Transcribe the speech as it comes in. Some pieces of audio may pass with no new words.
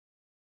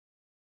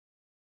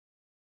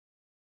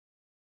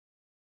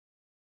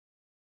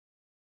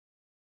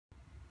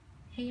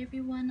Hey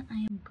everyone,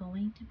 I am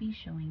going to be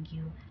showing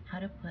you how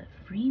to put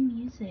free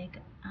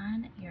music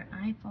on your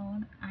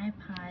iPhone,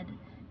 iPod,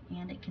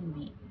 and it can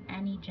be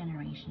any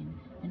generation.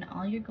 And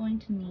all you're going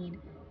to need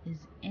is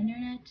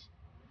internet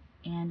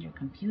and your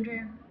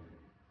computer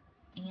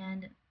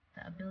and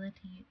the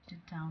ability to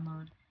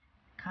download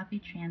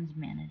CopyTrans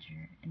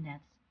Manager, and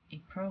that's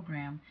a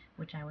program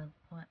which I will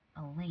put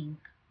a link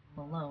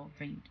below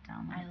for you to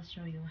download. I'll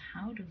show you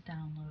how to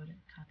download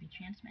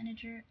CopyTrans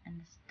Manager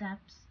and the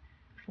steps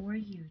for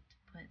you to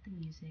put the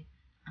music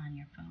on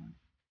your phone.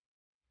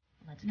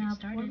 Let's get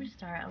started. Before we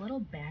start, a little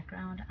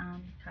background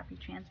on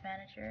CopyTrans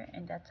Manager,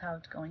 and that's how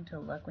it's going to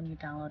look when you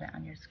download it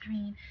on your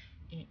screen.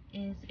 It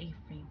is a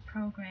free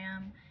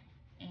program,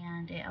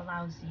 and it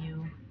allows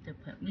you to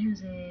put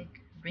music,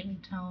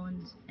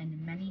 ringtones,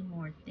 and many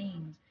more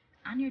things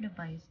on your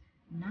device,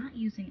 not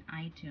using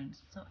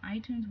iTunes. So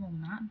iTunes will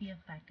not be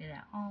affected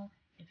at all.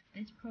 If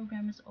this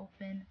program is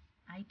open,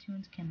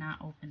 iTunes cannot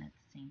open at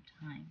the same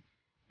time.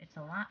 It's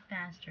a lot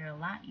faster, a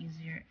lot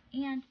easier,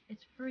 and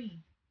it's free.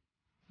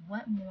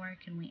 What more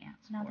can we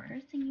ask for? Now, the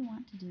first thing you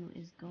want to do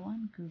is go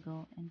on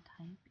Google and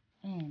type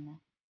in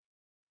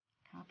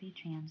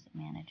CopyTrans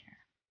Manager,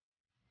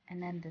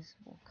 and then this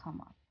will come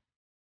up.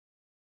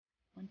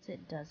 Once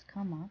it does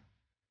come up,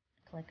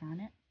 click on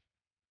it,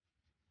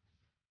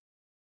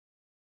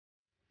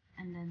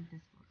 and then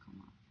this will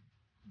come up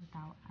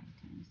without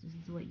iTunes. This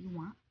is what you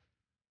want.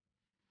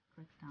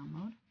 Click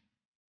download,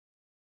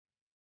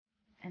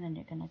 and then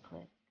you're going to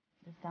click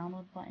this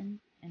download button,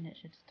 and it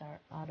should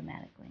start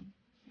automatically.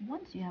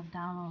 Once you have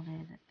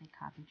downloaded the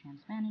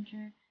CopyTrans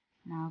Manager,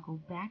 now go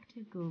back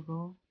to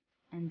Google,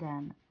 and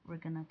then we're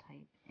going to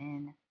type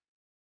in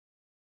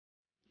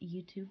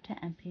YouTube to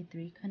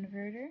MP3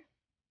 Converter,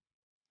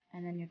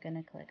 and then you're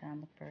going to click on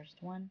the first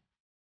one,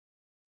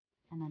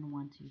 and then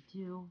once you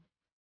do,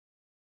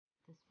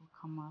 this will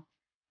come up,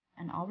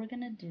 and all we're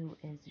going to do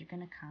is you're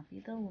going to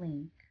copy the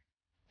link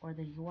or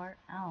the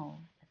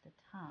URL at the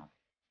top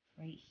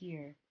right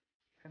here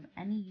from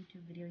any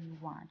YouTube video you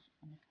watch,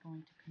 and it's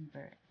going to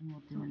convert, and we'll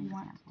do an example.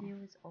 What you want to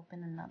do is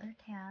open another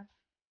tab,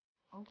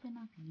 open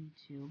up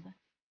YouTube,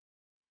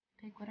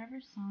 pick whatever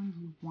song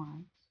you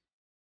want.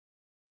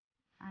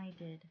 I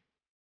did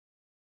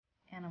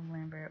Hannah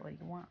Lambert, What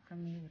You Want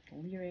From Me with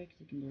the lyrics.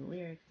 You can do the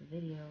lyrics, the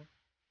video,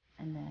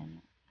 and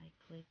then I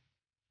click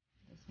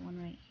this one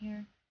right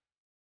here.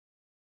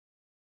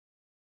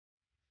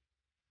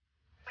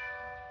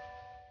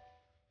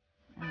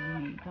 And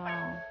then go,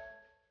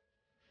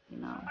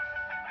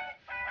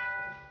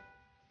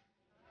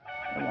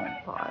 it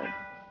won't pause.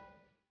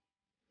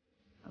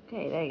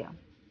 Okay, there you go.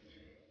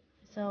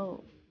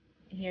 So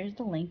here's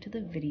the link to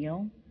the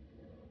video.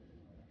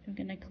 We're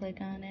going to click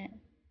on it,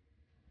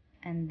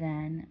 and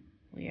then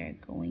we are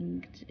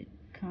going to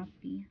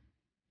copy,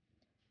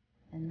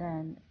 and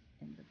then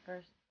in the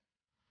first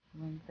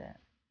link,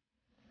 that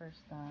first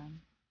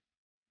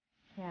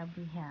tab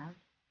we have,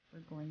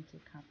 we're going to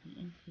copy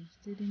and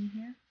paste it in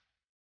here.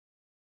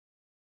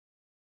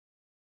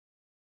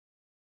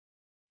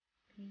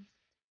 Paste,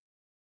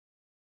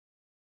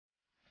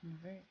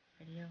 convert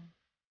video,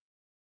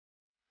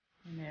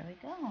 and there we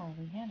go.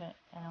 We have it.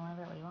 And I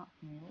remember what you want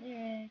from your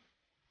lyrics,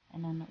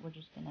 and then we're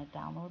just gonna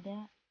download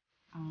that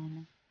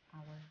on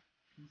our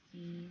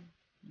PC.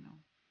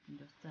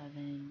 Windows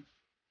 7,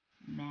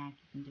 Mac.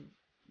 You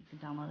can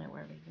download it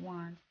wherever you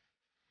want,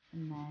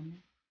 and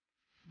then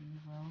we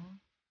will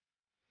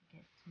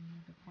get to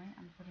the point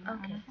I'm putting it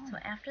on the phone. So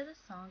after the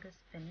song is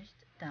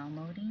finished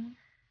downloading,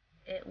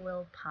 it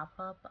will pop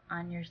up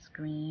on your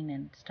screen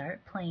and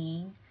start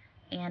playing.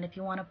 And if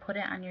you want to put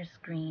it on your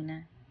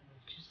screen,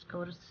 just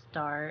go to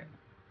Start,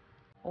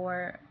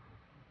 or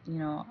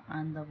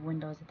on the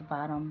windows at the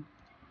bottom,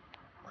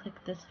 click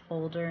this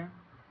folder,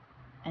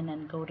 and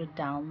then go to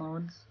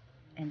Downloads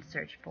and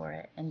search for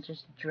it, and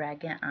just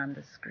drag it on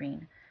the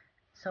screen.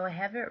 So I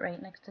have it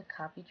right next to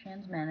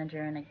CopyTrans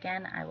Manager, and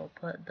again, I will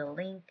put the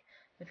link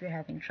if you're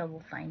having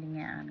trouble finding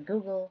it on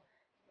Google,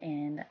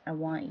 and I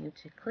want you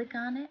to click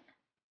on it,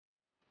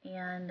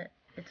 and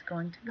it's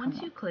going to come up.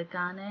 Once you click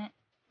on it,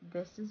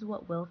 this is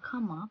what will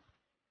come up.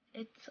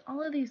 It's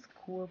all of these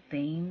cool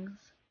things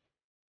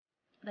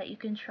that you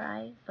can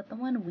try, but the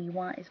one we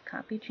want is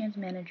CopyTrans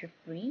Manager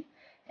Free,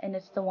 and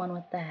it's the one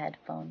with the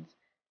headphones.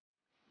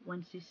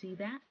 Once you see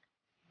that,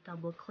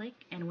 double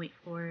click and wait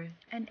for it.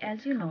 And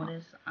as you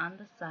notice, on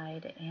the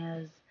side it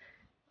has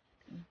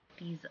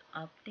these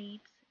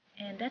updates,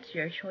 and that's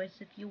your choice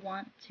if you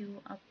want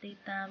to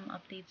update them.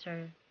 Updates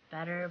are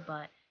better,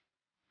 but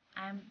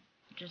I'm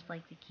just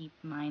like to keep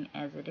mine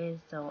as it is,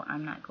 so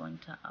I'm not going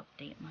to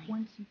update mine.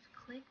 Once you've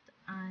clicked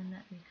on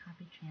the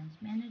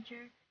CopyTrans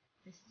Manager,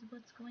 this is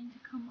what's going to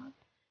come up,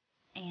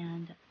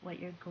 and what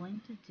you're going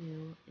to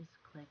do is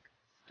click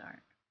Start.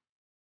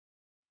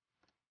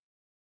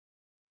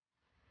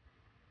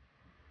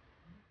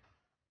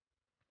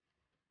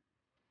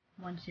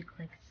 Once you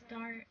click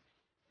Start,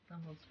 the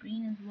whole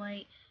screen is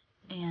white,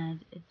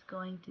 and it's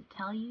going to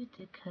tell you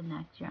to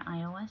connect your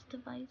iOS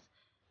device.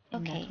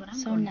 Okay,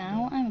 so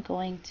now I'm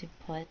going to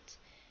put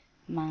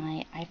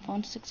my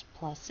iPhone 6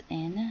 Plus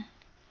in,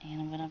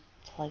 and I'm going to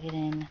plug it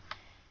in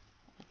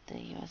with the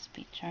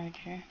USB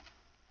charger.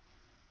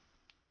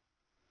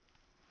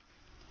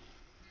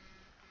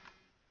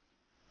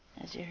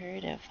 As you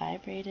heard, it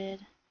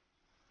vibrated,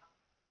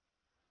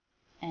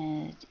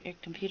 and your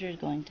computer is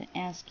going to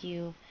ask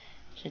you,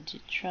 should you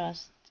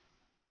trust?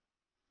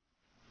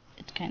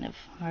 It's kind of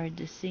hard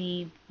to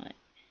see, but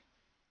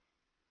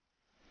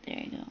there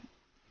you go.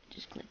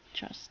 Just click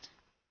trust.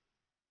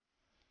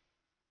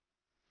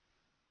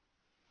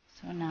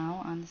 So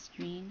now on the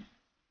screen,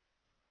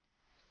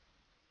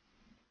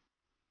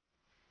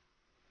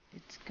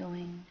 it's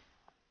going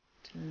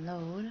to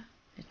load.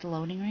 It's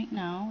loading right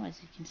now.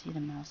 As you can see, the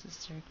mouse is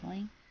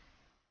circling.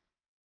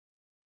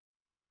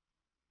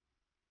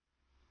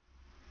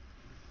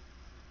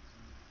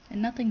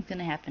 And nothing's going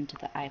to happen to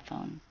the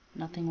iPhone.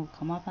 Nothing will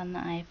come up on the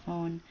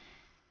iPhone,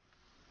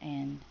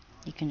 and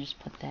you can just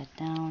put that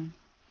down.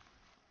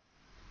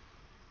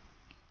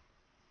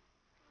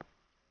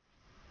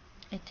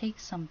 It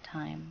takes some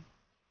time.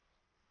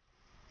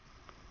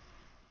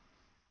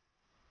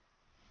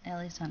 At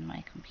least on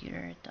my computer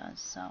it does,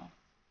 so.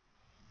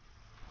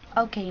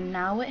 Okay,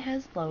 now it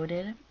has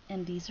loaded,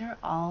 and these are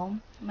all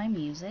my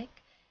music.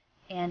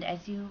 And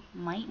as you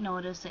might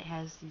notice, it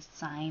has these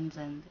signs,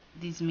 and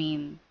these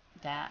mean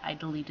that I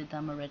deleted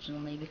them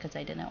originally because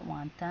I didn't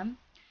want them.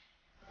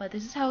 But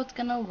this is how it's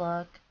gonna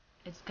look.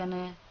 It's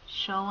gonna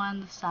show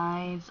on the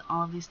sides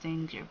all of these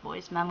things, your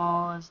voice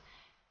memos,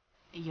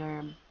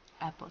 your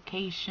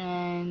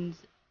applications,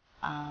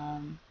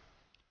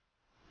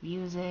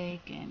 music,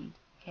 and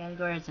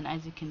categories. And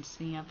as you can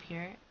see up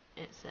here,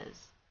 it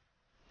says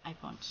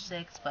iPhone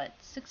 6, but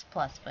 6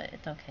 Plus, but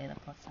it's okay, the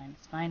plus sign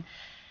is fine.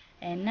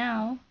 And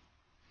now,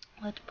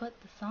 let's put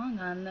the song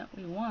on that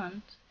we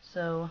want.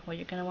 So what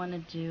you're going to want to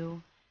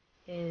do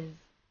is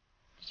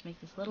just make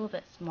this a little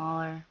bit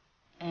smaller.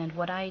 And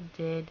what I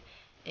did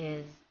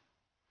is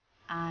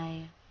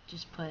I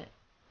just put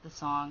the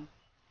song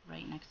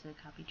right next to the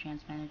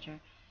CopyTrans manager.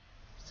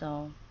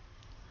 So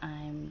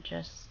I'm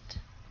just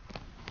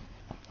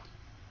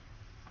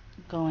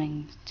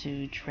going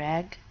to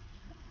drag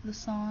the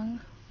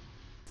song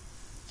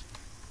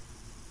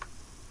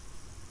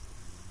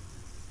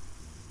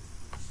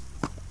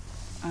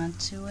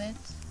onto it,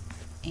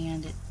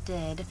 and it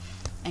did.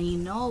 And you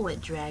know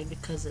it dragged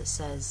because it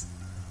says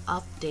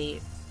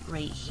update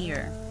right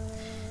here.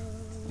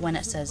 When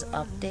it says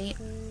update,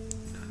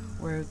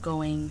 we're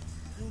going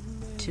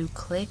to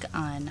click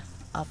on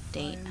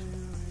update,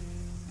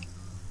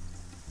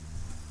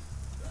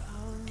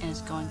 and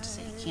it's going to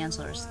say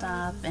cancel or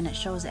stop, and it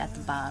shows at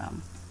the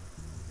bottom.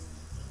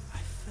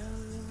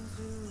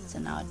 So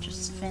now it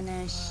just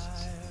finished,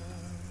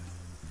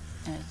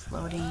 and it's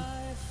loading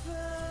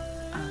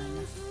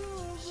on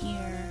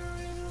here.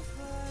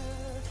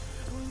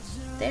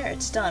 There,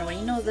 it's done. When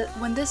you know that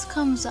when this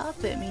comes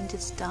up, it means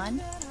it's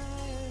done.